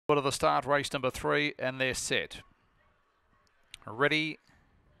To the start, race number 3, and they're set. Ready.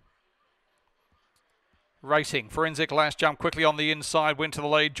 Racing. Forensic Lass jumped quickly on the inside, went to the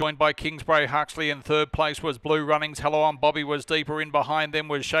lead, joined by Kingsbury Huxley. In third place was Blue Runnings. Hello on Bobby was deeper in. Behind them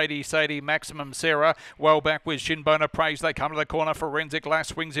was Shady Sadie, Maximum Sarah. Well back with Shinbone Praise. They come to the corner. Forensic Lass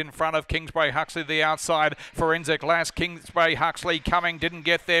swings in front of Kingsbury Huxley, the outside. Forensic Lass, Kingsbury Huxley coming, didn't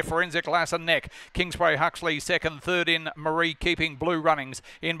get there. Forensic Lass a neck. Kingsbury Huxley second, third in Marie keeping Blue Runnings.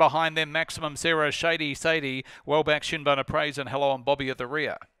 In behind them, Maximum Sarah, Shady Sadie. Well back Shinbone Praise and Hello on Bobby at the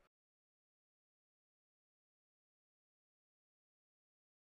rear.